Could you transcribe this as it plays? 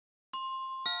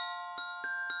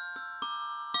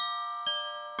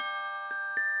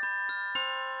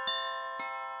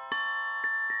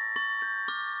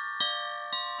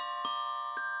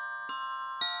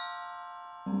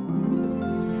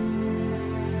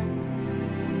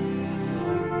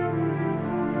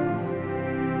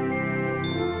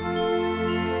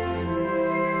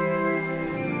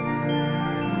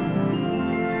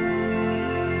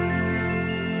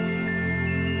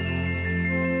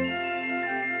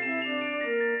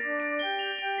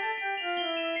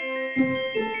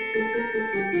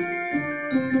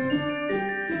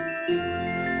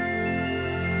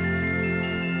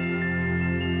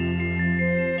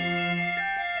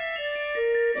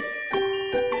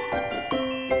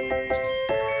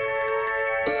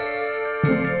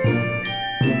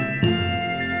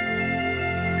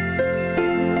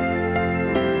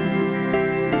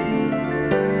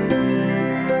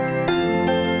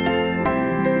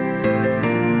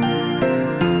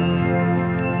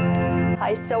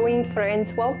Hi sewing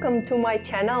friends, welcome to my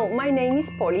channel. My name is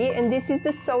Polly and this is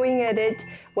the Sewing Edit,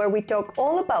 where we talk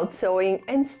all about sewing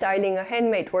and styling a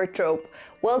handmade wardrobe.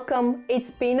 Welcome,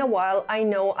 it's been a while, I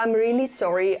know, I'm really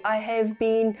sorry. I have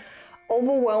been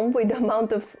overwhelmed with the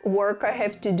amount of work I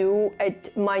have to do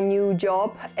at my new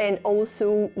job and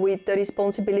also with the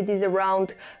responsibilities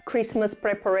around Christmas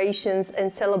preparations and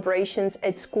celebrations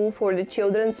at school for the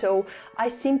children. So I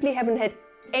simply haven't had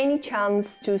any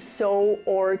chance to sew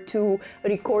or to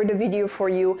record a video for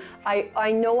you.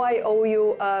 I know I owe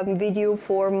you a video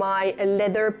for my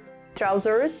leather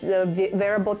trousers, the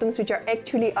Vera bottoms, which are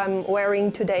actually I'm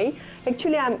wearing today.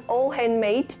 Actually, I'm all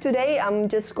handmade today. I'm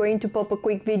just going to pop a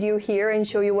quick video here and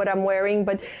show you what I'm wearing,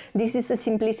 but this is a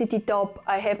simplicity top.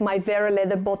 I have my Vera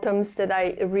leather bottoms that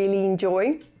I really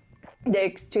enjoy. They're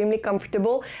extremely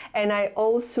comfortable, and I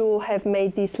also have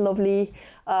made this lovely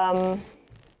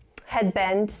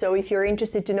headband. So if you're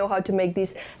interested to know how to make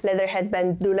this leather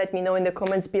headband, do let me know in the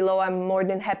comments below. I'm more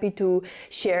than happy to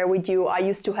share with you. I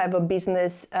used to have a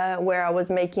business where I was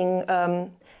making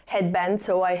headbands,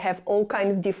 so I have all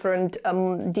kind of different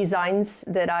designs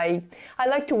that I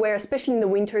like to wear, especially in the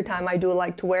winter time. I do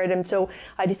like to wear them, so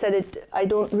I decided I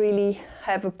don't really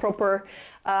have a proper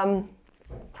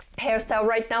hairstyle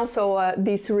right now, so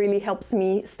this really helps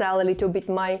me style a little bit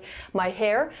my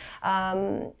hair.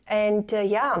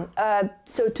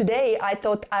 So today I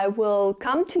thought I will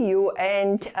come to you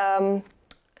and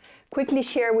quickly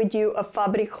share with you a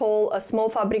fabric haul, a small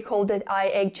fabric haul that I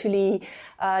actually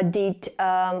did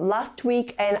last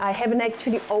week, and I haven't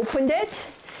actually opened it.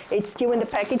 It's still in the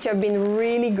package. I've been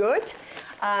really good.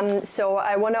 So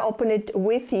I want to open it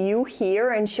with you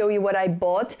here and show you what I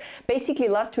bought. Basically,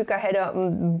 last week I had a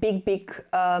big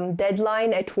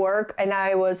deadline at work, and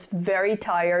I was very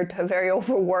tired, very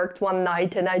overworked one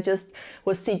night, and I just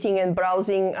was sitting and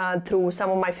browsing through some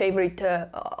of my favorite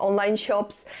online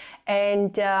shops,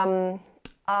 and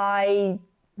I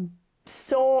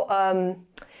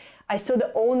saw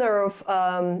the owner of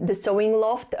the Sewing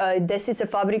Loft. This is a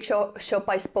fabric shop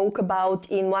I spoke about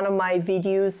in one of my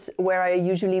videos where I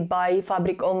usually buy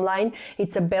fabric online.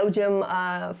 It's a Belgium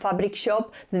fabric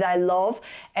shop that I love.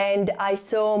 And I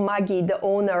saw Maggie, the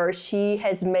owner. She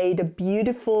has made a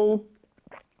beautiful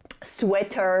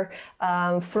sweater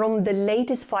from the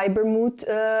latest Fiber Mood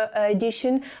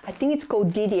edition. I think it's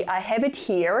called Didi. I have it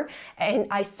here, and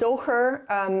I saw her.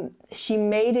 She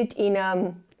made it in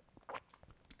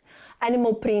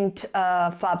animal print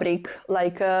fabric,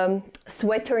 like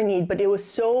sweater knit, but it was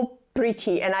so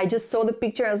pretty, and I just saw the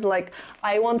picture. I was like,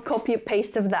 I want copy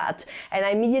paste of that, and I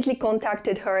immediately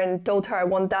contacted her and told her I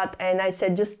want that, and I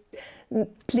said, just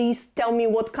please tell me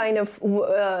what kind of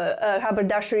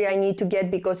haberdashery I need to get,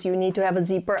 because you need to have a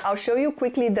zipper. I'll show you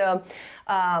quickly the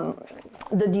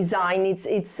design.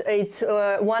 It's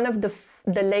one of the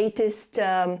latest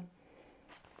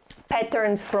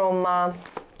patterns from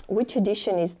which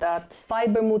edition is that?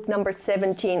 Fiber Mood number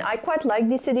 17. I quite like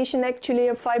this edition actually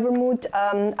of Fiber Mood.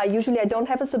 I don't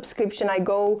have a subscription. I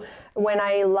go when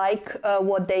I like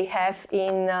what they have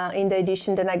in the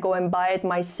edition, then I go and buy it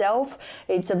myself.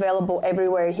 It's available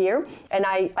everywhere here, and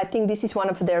I think this is one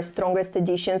of their strongest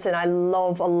editions, and I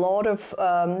love a lot of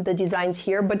the designs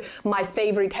here, but my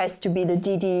favorite has to be the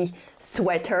Didi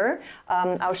sweater.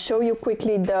 I'll show you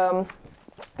quickly the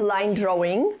line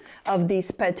drawing of this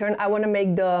pattern. I want to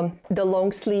make the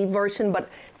long sleeve version, but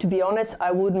to be honest,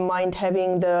 I wouldn't mind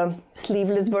having the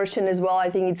sleeveless version as well.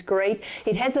 I think it's great.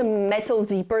 It has a metal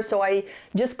zipper, so I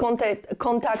just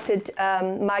contacted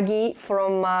Maggie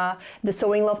from the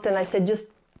Sewing Loft, and I said, just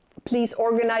please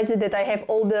organize it, that I have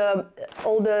all the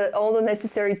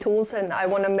necessary tools and I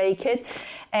want to make it.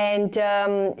 And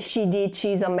she did.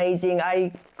 She's amazing.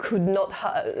 I could not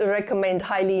recommend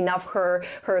highly enough her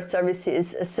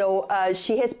services. So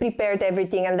she has prepared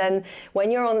everything, and then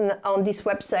when you're on this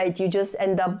website, you just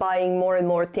end up buying more and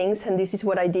more things, and this is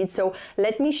what I did. So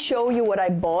let me show you what I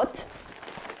bought.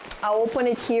 I'll open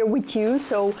it here with you.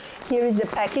 So here is the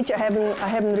package. I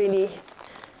haven't really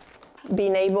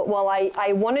been able, well,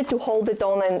 I wanted to hold it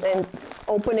on and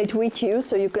open it with you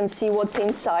so you can see what's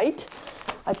inside.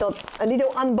 I thought a little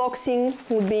unboxing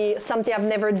would be something I've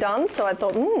never done, so I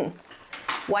thought,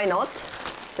 why not?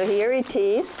 So here it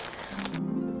is.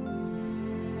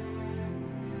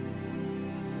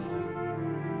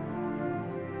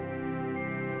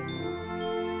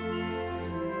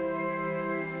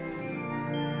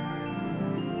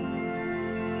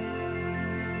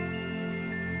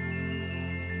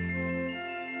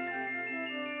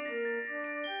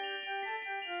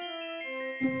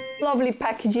 Lovely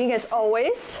packaging as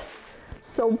always.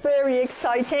 So very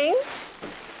exciting.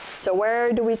 So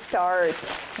where do we start?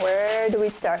 Where do we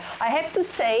start? I have to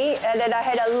say that I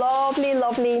had a lovely,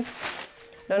 I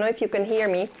don't know if you can hear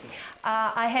me.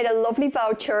 I had a lovely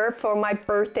voucher for my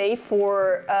birthday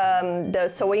for the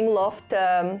Sewing Loft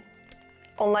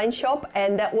online shop,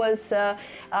 and that was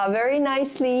very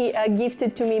nicely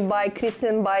gifted to me by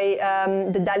Kristen, by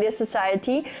the Dahlia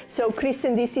Society. So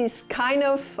Kristen, this is kind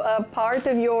of part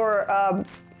of your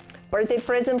birthday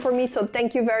present for me, so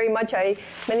thank you very much. I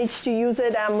managed to use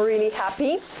it. I'm really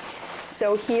happy.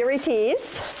 So here it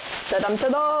is. Ta-dam,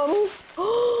 ta-dam.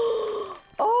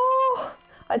 Oh,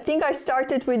 I think I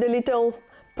started with the little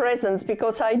presents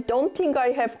because I don't think I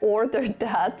have ordered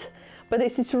that. But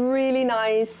this is really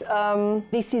nice.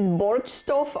 This is board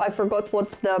stuff. I forgot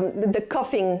what's the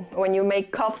cuffing when you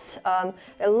make cuffs. A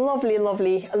lovely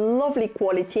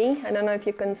quality. I don't know if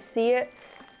you can see it.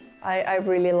 I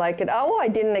really like it. Oh, I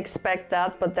didn't expect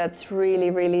that, but that's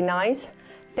really, really nice.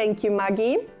 Thank you,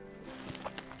 Maggie.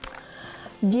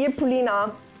 Dear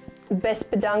Paulina,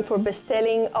 best bedankt for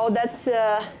bestelling. Oh, that's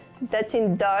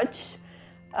in Dutch.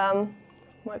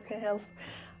 What can I help?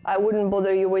 I wouldn't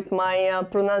bother you with my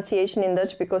pronunciation in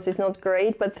Dutch because it's not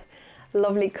great, but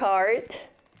lovely card.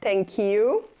 Thank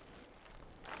you.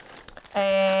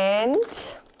 And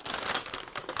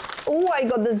oh, I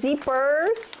got the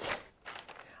zippers.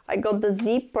 I got the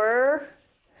zipper.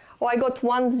 Oh, I got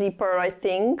one zipper, I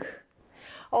think.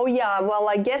 Oh yeah, well,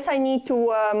 I guess I need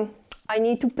to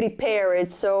prepare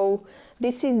it. So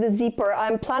this is the zipper.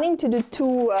 I'm planning to do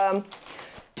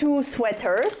two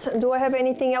sweaters. Do I have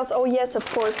anything else? Oh yes, of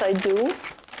course I do.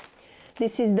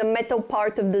 This is the metal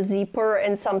part of the zipper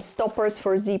and some stoppers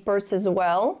for zippers as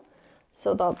well.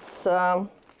 So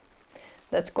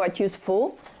that's quite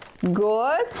useful.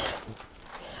 Good.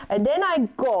 And then I'm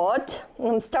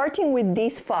starting with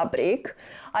this fabric.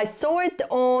 I saw it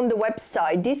on the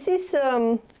website. This is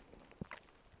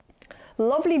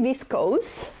lovely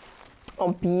viscose.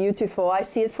 Oh, beautiful. I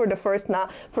see it for the first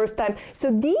time.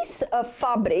 So this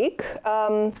fabric,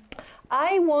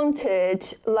 I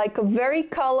wanted like a very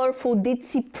colorful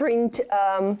ditzy print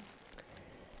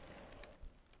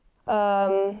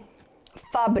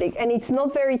fabric, and it's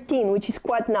not very thin, which is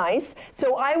quite nice.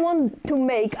 So I want to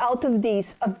make out of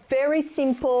this a very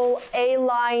simple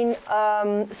A-line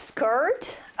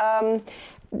skirt.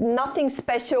 Nothing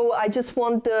special. I just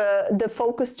want the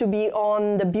focus to be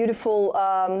on the beautiful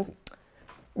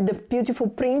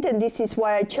print, and this is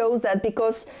why I chose that,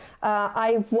 because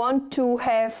I want to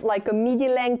have like a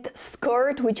midi-length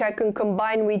skirt which I can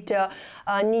combine with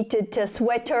knitted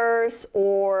sweaters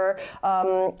or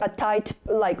a tight,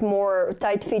 like more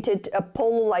tight-fitted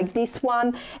polo like this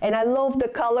one. And I love the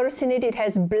colors in it. It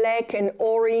has black and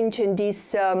orange and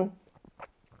this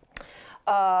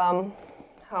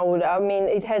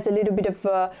it has a little bit of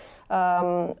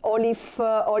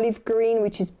olive green,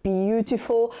 which is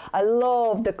beautiful. I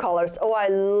love the colors. Oh, I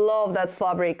love that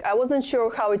fabric. I wasn't sure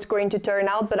how it's going to turn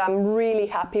out, but I'm really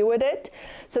happy with it.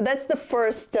 So that's the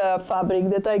first fabric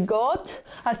that I got.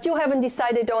 I still haven't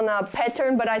decided on a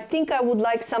pattern, but I think I would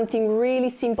like something really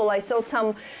simple. I saw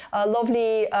some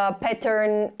lovely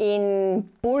pattern in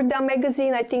Burda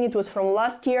magazine. I think it was from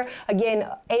last year. Again,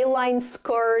 A-line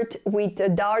skirt with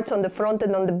darts on the front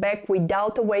and on the back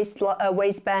without a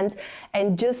waistband,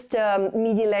 and just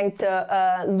midi-length,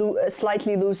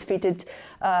 slightly loose-fitted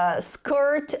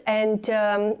skirt. And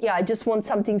yeah, I just want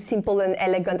something simple and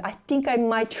elegant. I think I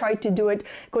might try to do it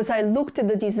because I looked at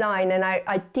the design, and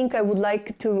I think I would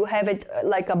like to have it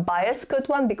like a bias cut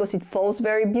one because it falls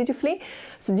very beautifully.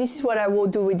 So this is what I will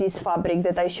do with this fabric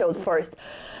that I showed first.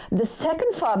 The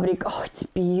second fabric, oh, it's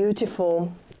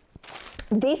beautiful.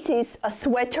 This is a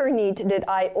sweater knit that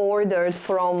I ordered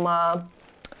from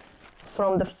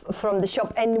the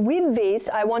shop, and with this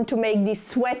I want to make this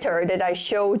sweater that I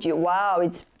showed you. Wow,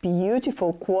 it's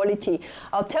beautiful quality.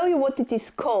 I'll tell you what it is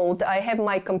called. I have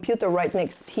my computer right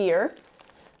next here.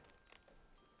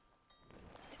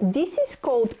 This is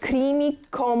called Creamy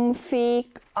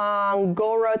Comfy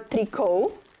Angora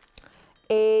Tricot.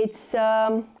 It's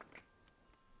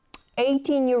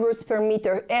 18 euros per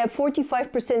meter,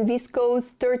 45%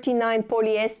 viscose, 39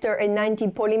 polyester and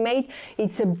 19 polymade.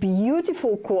 It's a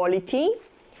beautiful quality.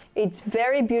 It's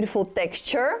very beautiful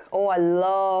texture. Oh, I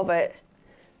love it.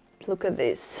 Look at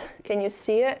this. Can you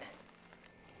see it?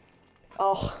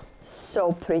 Oh,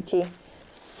 so pretty.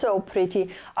 So pretty.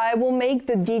 I will make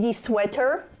the Didi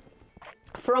sweater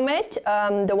from it,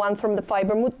 the one from the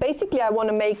Fiber Mood. Basically, I want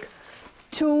to make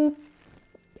two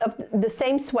of the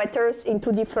same sweaters in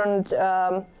two different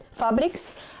fabrics.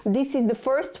 This is the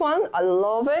first one. I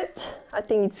love it. I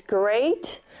think it's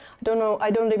great. I don't know, I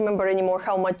don't remember anymore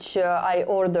how much I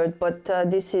ordered, but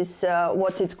this is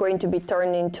what it's going to be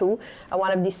turned into,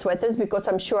 one of these sweaters, because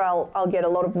I'm sure I'll get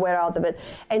a lot of wear out of it.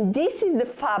 And this is the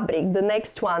fabric, the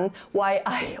next one, why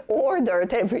I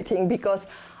ordered everything, because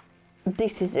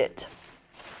this is it.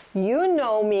 You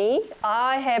know me,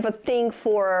 I have a thing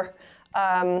for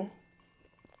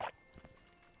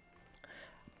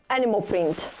animal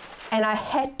print, and I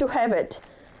had to have it,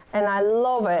 and I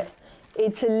love it.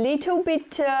 It's a little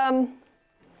bit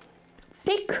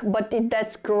thick, but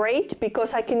that's great,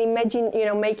 because I can imagine, you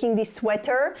know, making this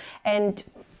sweater and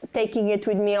taking it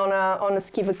with me on a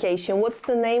ski vacation. What's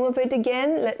the name of it again?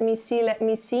 Let me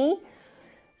see.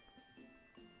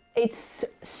 It's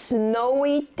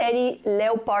Snowy Teddy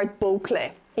Leopard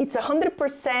Boucle. It's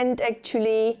 100%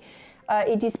 actually,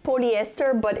 it is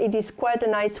polyester, but it is quite a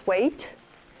nice weight.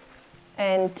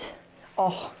 And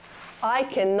oh, I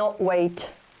cannot wait.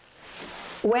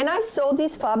 When I saw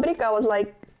this fabric, I was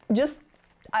like,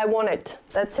 I want it.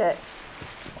 That's it.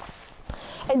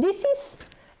 And this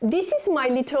is my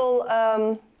little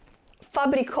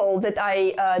fabric haul that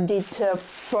I did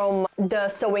from the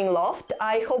Sewing Loft.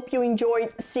 I hope you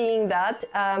enjoyed seeing that.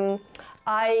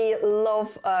 I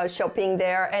love shopping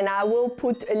there, and I will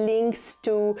put links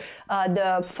to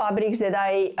the fabrics that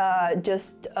I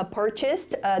just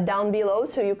purchased down below,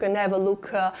 so you can have a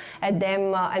look at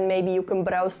them, and maybe you can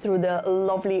browse through the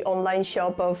lovely online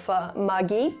shop of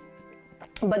Maggie.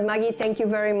 But Maggie, thank you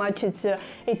very much.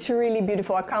 It's really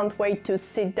beautiful. I can't wait to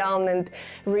sit down and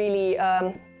really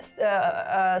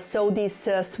sew these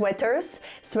sweater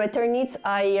knits.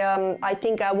 I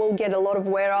think I will get a lot of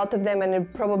wear out of them,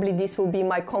 and probably this will be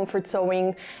my comfort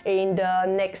sewing in the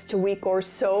next week or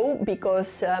so,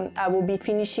 because I will be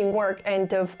finishing work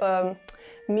end of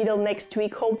middle next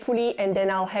week hopefully, and then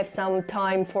I'll have some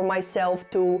time for myself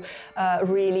to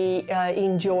really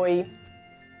enjoy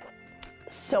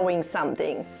sewing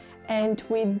something. And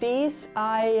with this,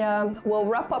 I will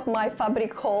wrap up my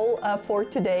fabric haul for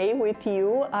today with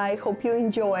you. I hope you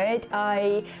enjoy it.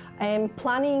 I am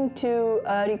planning to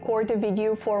record a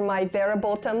video for my Vera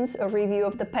bottoms, a review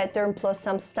of the pattern plus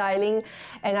some styling.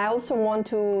 And I also want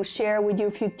to share with you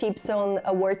a few tips on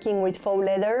working with faux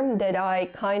leather that I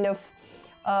kind of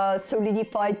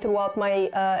solidified throughout my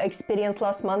experience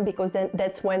last month, because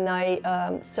that's when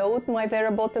I sewed my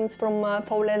Vera bottoms from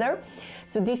faux leather.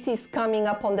 So this is coming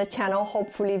up on the channel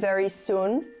hopefully very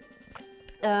soon.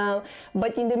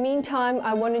 But in the meantime,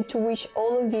 I wanted to wish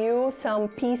all of you some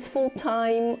peaceful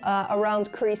time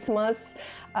around Christmas.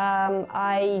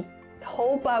 I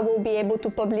hope I will be able to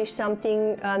publish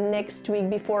something next week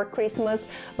before Christmas,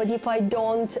 but if I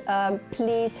don't,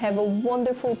 please have a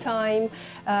wonderful time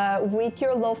with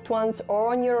your loved ones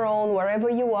or on your own, wherever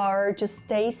you are. Just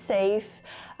stay safe,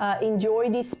 enjoy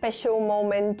this special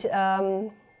moment.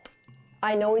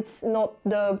 I know it's not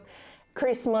the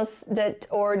Christmas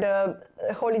or the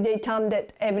holiday time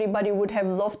that everybody would have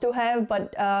loved to have,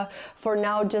 but for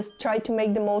now, just try to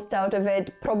make the most out of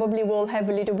it. Probably we'll have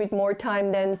a little bit more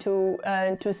time then to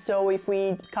sew if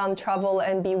we can't travel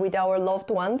and be with our loved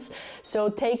ones. So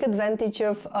take advantage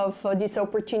of this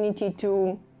opportunity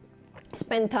to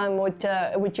spend time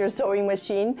with your sewing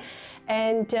machine.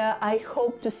 And I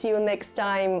hope to see you next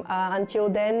time. Until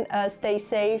then, stay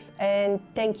safe, and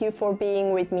thank you for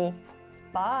being with me.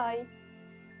 Bye.